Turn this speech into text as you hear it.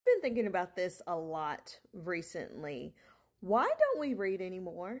been thinking about this a lot recently. Why don't we read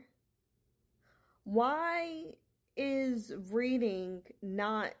anymore? Why is reading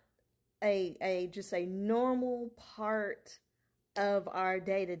not a just a normal part of our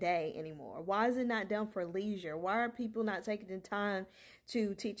day to day anymore? Why is it not done for leisure? Why are people not taking the time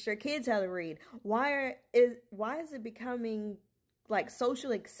to teach their kids how to read? Why is it becoming like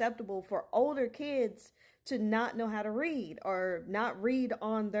socially acceptable for older kids to not know how to read or not read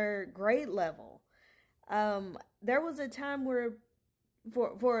on their grade level? There was a time where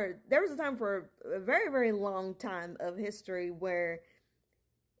there was a time for a very, very long time of history where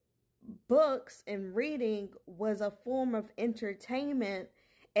books and reading was a form of entertainment,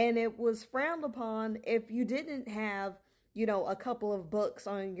 and it was frowned upon if you didn't have, a couple of books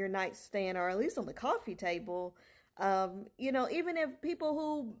on your nightstand or at least on the coffee table. Even if people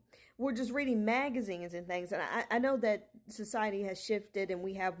who were just reading magazines and things, and I know that society has shifted and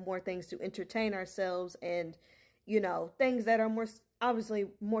we have more things to entertain ourselves and, things that are obviously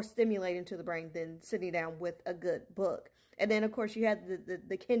more stimulating to the brain than sitting down with a good book. And then, of course, you had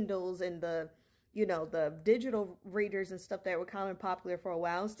the Kindles and the digital readers and stuff that were kind of popular for a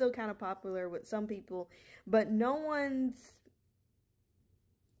while, and still kind of popular with some people, but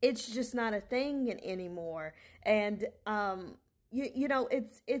it's just not a thing anymore. And,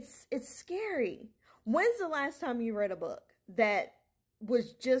 it's scary. When's the last time you read a book that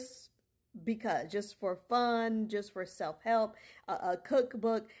was just for fun, just for self-help, a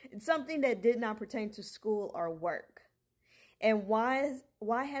cookbook, something that did not pertain to school or work? And why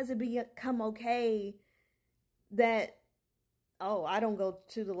has it become okay that, oh, I don't go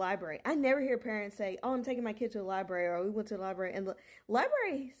to the library? I never hear parents say, oh, I'm taking my kid to the library, or we went to the library. And the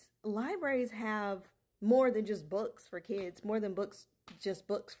libraries have more than just books for kids, more than just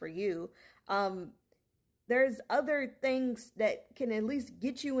books for you. There's other things that can at least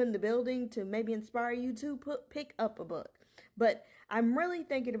get you in the building to maybe inspire you to pick up a book. But I'm really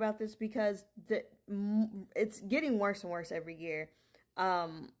thinking about this because it's getting worse and worse every year.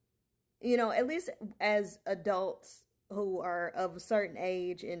 At least as adults who are of a certain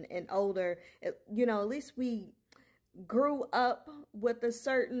age and older, at least we grew up with a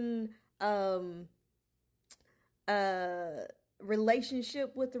certain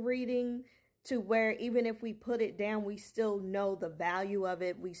relationship with reading, to where even if we put it down, we still know the value of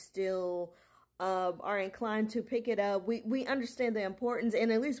it. We still are inclined to pick it up. We understand the importance,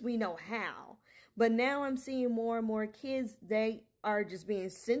 and at least we know how. But now I'm seeing more and more kids, they are just being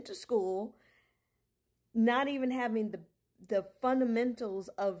sent to school, not even having the fundamentals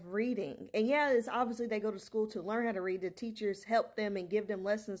of reading. And yeah, it's obviously they go to school to learn how to read. The teachers help them and give them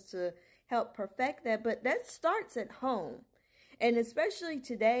lessons to help perfect that. But that starts at home. And especially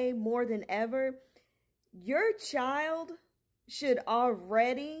today, more than ever, your child should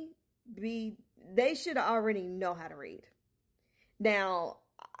already know how to read. Now,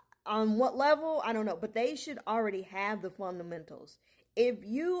 on what level, I don't know, but they should already have the fundamentals. If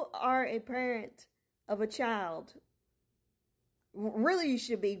you are a parent of a child, really you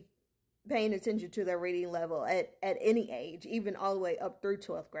should be paying attention to their reading level at any age, even all the way up through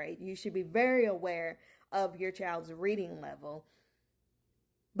 12th grade. You should be very aware of your child's reading level.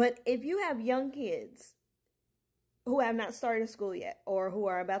 But if you have young kids who have not started school yet, or who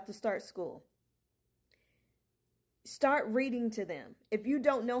are about to start school, start reading to them. If you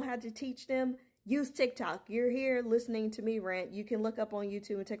don't know how to teach them, use TikTok. You're here listening to me rant. You can look up on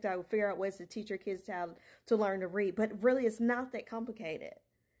YouTube and TikTok and figure out ways to teach your kids how to learn to read. But really, it's not that complicated.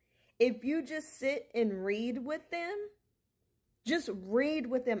 If you just sit and read with them, just read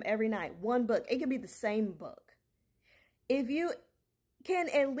with them every night. One book. It can be the same book. If you can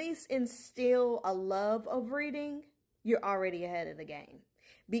at least instill a love of reading, you're already ahead of the game.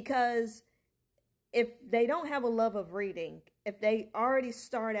 Because if they don't have a love of reading, if they already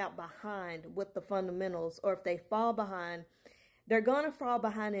start out behind with the fundamentals, or if they fall behind, they're going to fall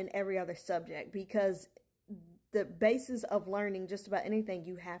behind in every other subject, because the basis of learning just about anything,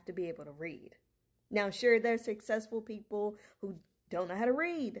 you have to be able to read. Now, sure, there's successful people who don't know how to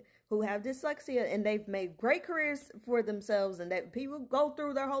read, who have dyslexia, and they've made great careers for themselves, and that people go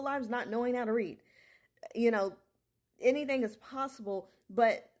through their whole lives not knowing how to read. Anything is possible,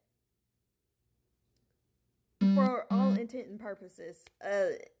 but for all intent and purposes,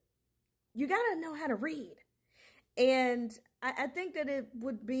 you gotta know how to read. And I think that it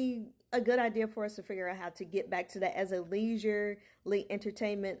would be a good idea for us to figure out how to get back to that as a leisurely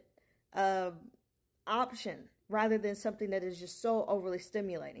entertainment option, rather than something that is just so overly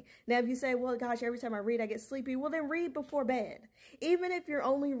stimulating. Now, if you say, well, gosh, every time I read, I get sleepy. Well, then read before bed. Even if you're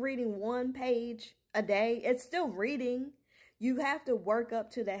only reading one page a day, it's still reading. You have to work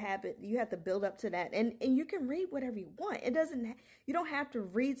up to that habit. You have to build up to that. And you can read whatever you want. You don't have to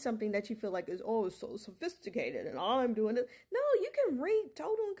read something that you feel like is, oh, it's so sophisticated and I'm doing it. No, you can read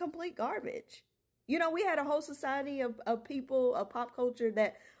total and complete garbage. You know, we had a whole society of people, of pop culture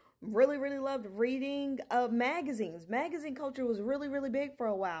that really, really loved reading magazines. Magazine culture was really, really big for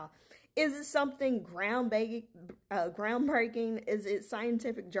a while. Is it something groundbreaking? Is it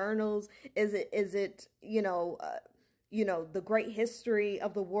scientific journals? Is it the great history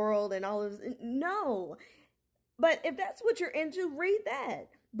of the world and all of this? No. But if that's what you're into, read that.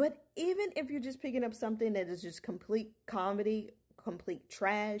 But even if you're just picking up something that is just complete comedy, complete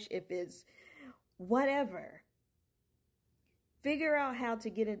trash, if it's whatever, figure out how to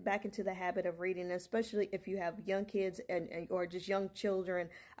get it back into the habit of reading, especially if you have young kids or just young children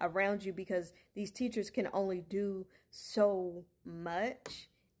around you, because these teachers can only do so much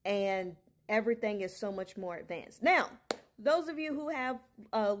and everything is so much more advanced. Now, those of you who have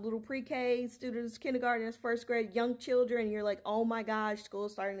little pre-K students, kindergartners, first grade, young children, and you're like, oh my gosh, school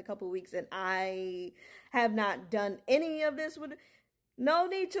is starting in a couple of weeks and I have not done any of this. No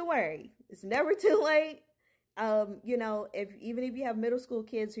need to worry. It's never too late. Even if you have middle school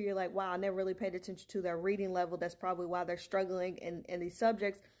kids who you're like, wow, I never really paid attention to their reading level, that's probably why they're struggling in these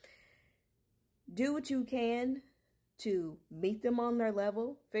subjects. Do what you can to meet them on their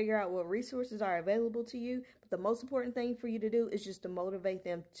level, figure out what resources are available to you. But the most important thing for you to do is just to motivate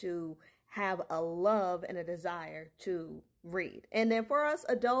them to have a love and a desire to read. And then for us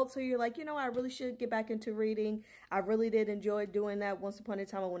adults who you're like, I really should get back into reading. I really did enjoy doing that once upon a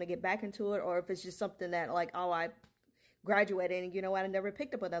time. I want to get back into it. Or if it's just something that like, oh, I graduated and you know what, I never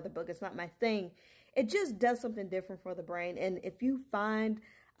picked up another book. It's not my thing. It just does something different for the brain. And if you find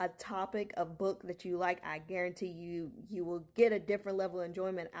a topic, a book that you like, I guarantee you will get a different level of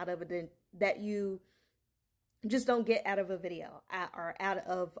enjoyment out of it that you just don't get out of a video or out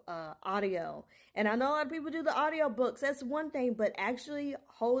of audio. And I know a lot of people do the audio books. That's one thing, but actually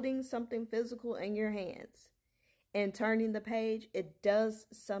holding something physical in your hands and turning the page, it does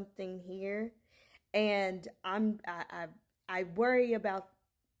something here. And I worry about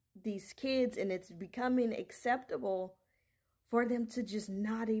these kids, and it's becoming acceptable for them to just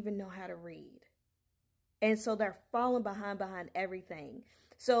not even know how to read. And so they're falling behind everything.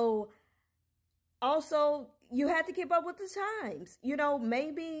 So also, you have to keep up with the times.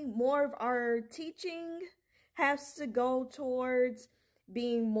 Maybe more of our teaching has to go towards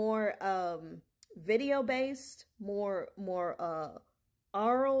being more video-based, more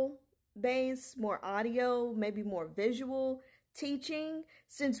oral-based, more audio, maybe more visual teaching,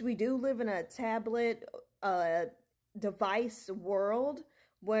 since we do live in a tablet device world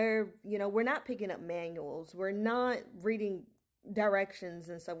where, we're not picking up manuals. We're not reading directions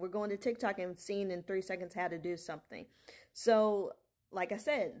and stuff. We're going to TikTok and seeing in 3 seconds how to do something. So, like I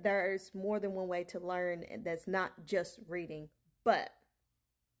said, there's more than one way to learn that's not just reading. But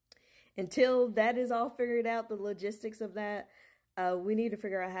until that is all figured out, the logistics of that, we need to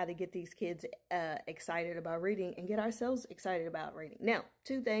figure out how to get these kids excited about reading and get ourselves excited about reading. Now,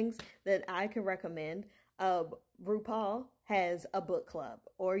 2 things that I can recommend. RuPaul has a book club,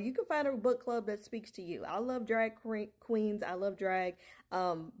 or you can find a book club that speaks to you. I love drag queens. I love drag.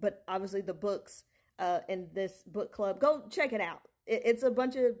 But obviously the books in this book club, go check it out. It's a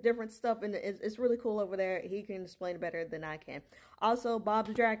bunch of different stuff, and it's really cool over there. He can explain it better than I can. Also, Bob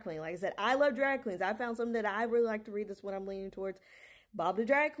the Drag Queen. Like I said, I love drag queens. I found something that I really like to read. That's what I'm leaning towards. Bob the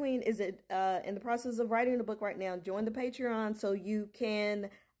Drag Queen is in the process of writing a book right now. Join the Patreon so you can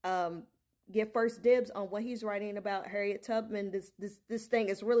get first dibs on what he's writing about Harriet Tubman. This thing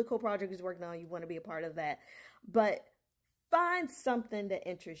is a really cool project he's working on. You want to be a part of that. But find something that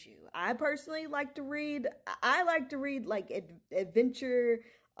interests you. I personally like to read. I like to read like adventure,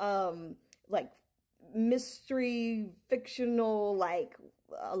 like mystery, fictional, like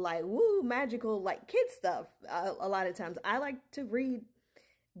woo, magical, like kid stuff. A lot of times I like to read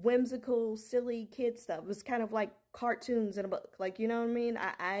whimsical, silly kid stuff. It's kind of like cartoons in a book. Like, you know what I mean?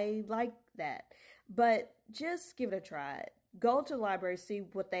 I like that. But just give it a try. Go to the library, see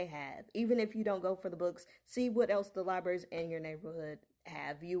what they have. Even if you don't go for the books, see what else the libraries in your neighborhood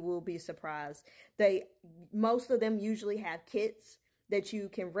have. You will be surprised. Most of them usually have kits that you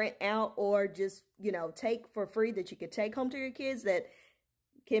can rent out or just, take for free, that you could take home to your kids, that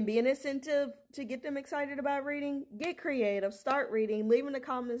can be an incentive to get them excited about reading. Get creative. Start reading. Leave in the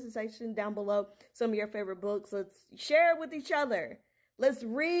comments section down below some of your favorite books. Let's share it with each other. Let's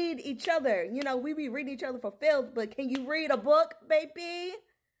read each other. We be reading each other for filth, but can you read a book, baby?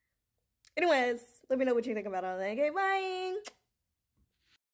 Anyways, let me know what you think about all that. Okay, bye.